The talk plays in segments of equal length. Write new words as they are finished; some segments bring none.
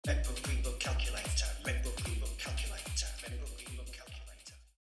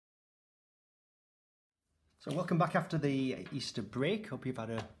So welcome back after the Easter break. Hope you've had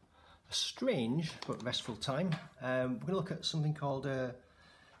a strange but restful time. We're going to look at something called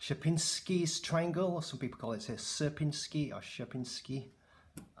Sierpinski's triangle. Some people call it Sierpinski or Sierpinski.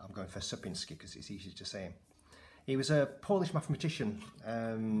 I'm going for Sierpinski because it's easy to say. He was a Polish mathematician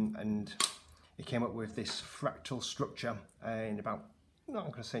and he came up with this fractal structure in about, I'm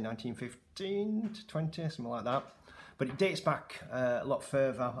going to say 1915 to 20, something like that. But it dates back a lot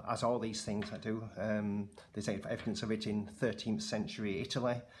further, as all these things do. There's evidence of it in 13th century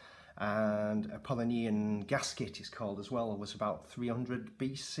Italy, and a Apollonian gasket is called as well. It was about 300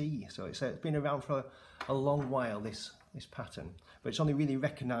 BC, so it's been around for a long while, this pattern. But it's only really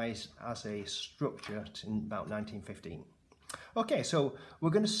recognised as a structure in about 1915. Okay, so we're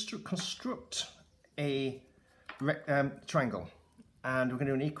going to construct a triangle. And we're going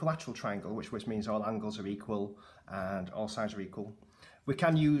to do an equilateral triangle, which means all angles are equal and all sides are equal. We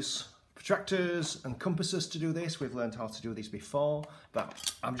can use protractors and compasses to do this. We've learned how to do this before,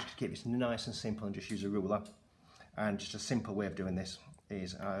 but I'm just going to keep this nice and simple and just use a ruler. And just a simple way of doing this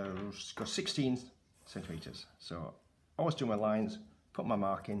is I'll just go 16 centimetres. So I always do my lines, put my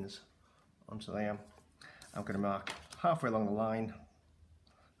markings onto there. I'm going to mark halfway along the line,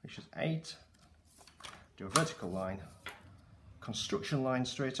 which is 8. Do a vertical line. Construction line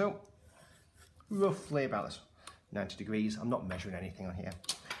straight up, roughly about 90 degrees. I'm not measuring anything on here.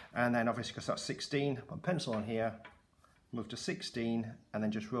 And then obviously because that's 16, put a pencil on here, move to 16, and then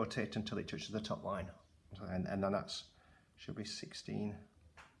just rotate until it touches the top line. And then that's should be 16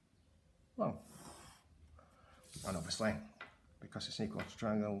 long. And obviously, because it's an equilateral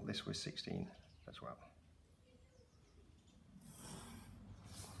triangle, this was 16 as well.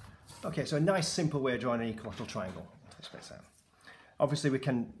 Okay, so a nice simple way of drawing an equilateral triangle. Obviously we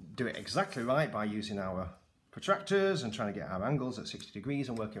can do it exactly right by using our protractors and trying to get our angles at 60 degrees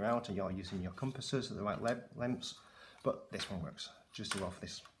and working out, and you're using your compasses at the right lengths, but this one works just as well for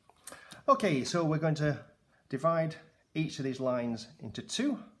this. Okay, so we're going to divide each of these lines into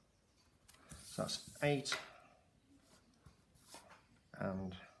 2. So that's 8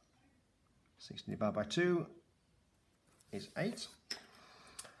 and 60 divided by 2 is 8.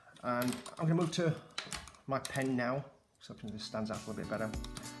 And I'm going to move to my pen now. Something that stands out a little bit better.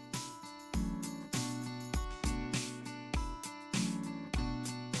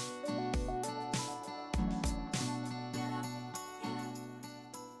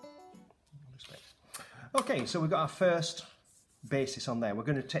 Okay, so we've got our first basis on there. We're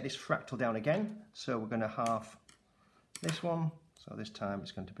going to take this fractal down again. So we're going to half this one. So this time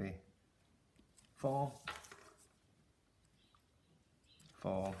it's going to be 4,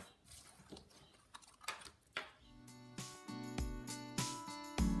 4,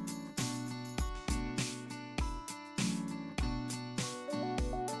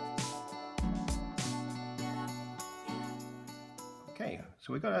 okay,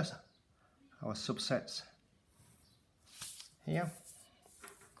 so we've got our subsets here.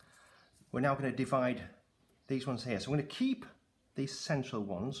 We're now going to divide these ones here. So we're going to keep these central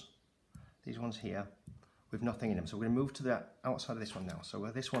ones, these ones here, with nothing in them. So we're going to move to the outside of this one now. So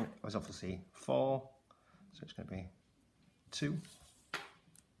this one was obviously 4, so it's going to be 2.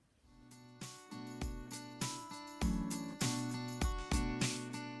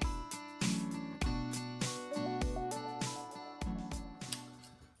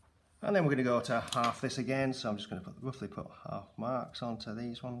 And then we're going to go to half this again, so I'm just going to roughly put half marks onto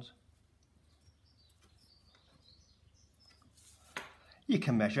these ones. You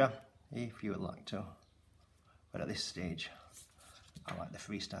can measure if you would like to, but at this stage I like the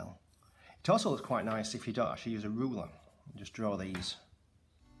freestyle. It also looks quite nice if you don't actually use a ruler, just draw these.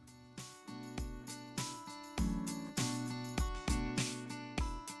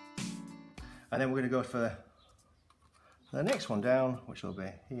 And then we're going to go for the next one down, which will be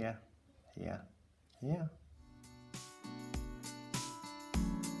here, here, here.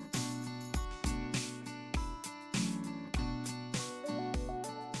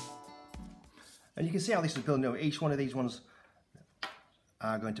 And you can see how this is building up. Each one of these ones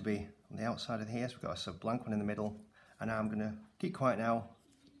are going to be on the outside of here. So we've got a blank one in the middle. And now I'm going to keep quiet now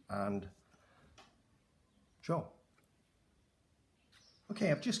and draw.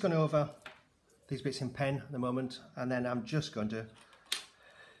 Okay, I've just gone over these bits in pen at the moment, and then I'm just going to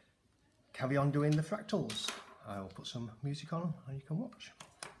carry on doing the fractals. I'll put some music on and you can watch.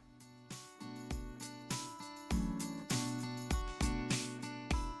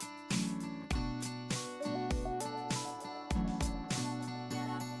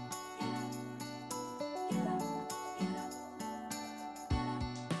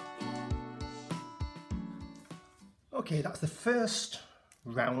 Okay, that's the first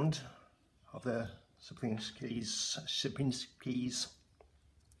round of the Sierpinski's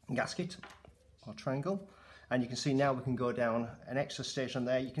gasket or triangle. And you can see now we can go down an extra stage on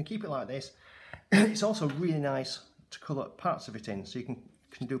there. You can keep it like this. It's also really nice to colour parts of it in, so you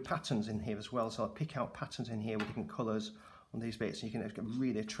can do patterns in here as well. So I'll pick out patterns in here with different colours on these bits, and you can get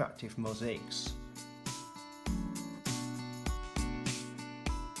really attractive mosaics